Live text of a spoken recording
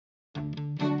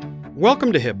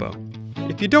Welcome to Hippo.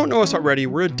 If you don't know us already,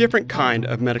 we're a different kind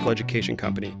of medical education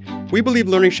company. We believe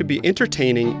learning should be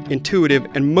entertaining, intuitive,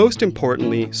 and most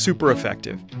importantly, super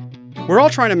effective. We're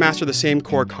all trying to master the same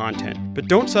core content, but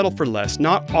don't settle for less.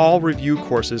 Not all review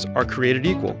courses are created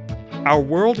equal. Our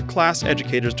world-class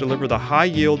educators deliver the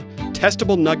high-yield,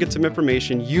 testable nuggets of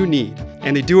information you need,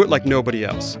 and they do it like nobody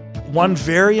else. One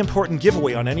very important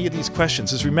giveaway on any of these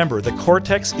questions is, remember, the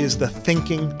cortex is the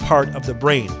thinking part of the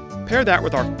brain. Pair that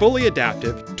with our fully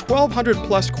adaptive,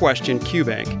 1,200-plus question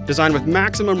Qbank, designed with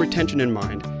maximum retention in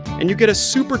mind, and you get a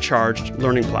supercharged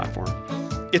learning platform.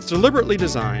 It's deliberately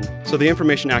designed so the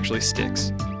information actually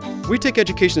sticks. We take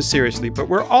education seriously, but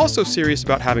we're also serious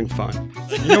about having fun.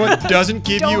 You know what doesn't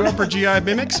give you upper GI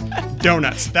mimics?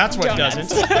 Donuts. That's what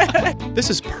doesn't. This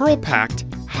is pearl-packed,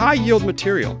 high-yield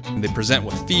material. They present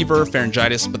with fever,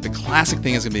 pharyngitis, but the classic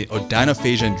thing is going to be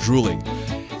odynophagia and drooling.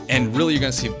 And really, you're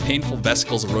going to see painful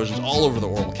vesicles, erosions all over the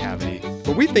oral cavity.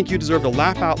 But we think you deserve to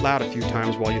laugh out loud a few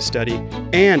times while you study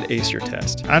and ace your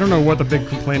test. I don't know what the big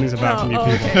complaining's about from you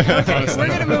people. Okay, we're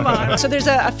going to move on. So there's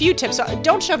a few tips.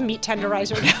 Don't shove meat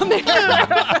tenderizer down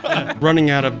there. Running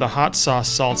out of the hot sauce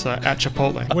salsa at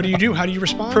Chipotle. What do you do? How do you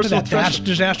respond Personal to that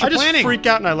disaster I just planning? freak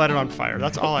out and I let it on fire.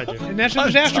 That's all I do. And that's a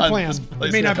disaster plan.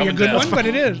 It may not be a good one, but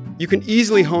it is. You can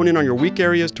easily hone in on your weak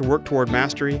areas to work toward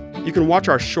mastery. You can watch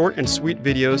our short and sweet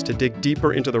videos to dig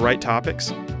deeper into the right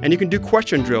topics. And you can do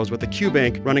question drills with the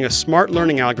Qbank running a smart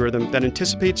learning algorithm that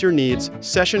anticipates your needs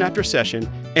session after session,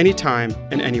 anytime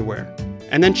and anywhere.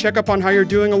 And then check up on how you're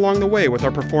doing along the way with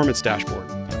our performance dashboard.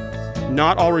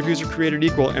 Not all reviews are created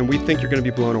equal, and we think you're going to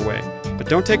be blown away. But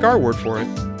don't take our word for it.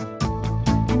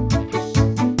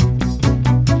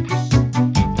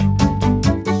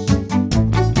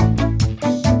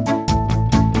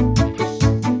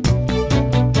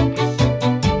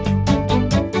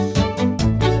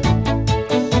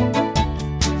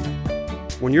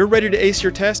 When you're ready to ace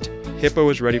your test, Hippo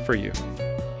is ready for you.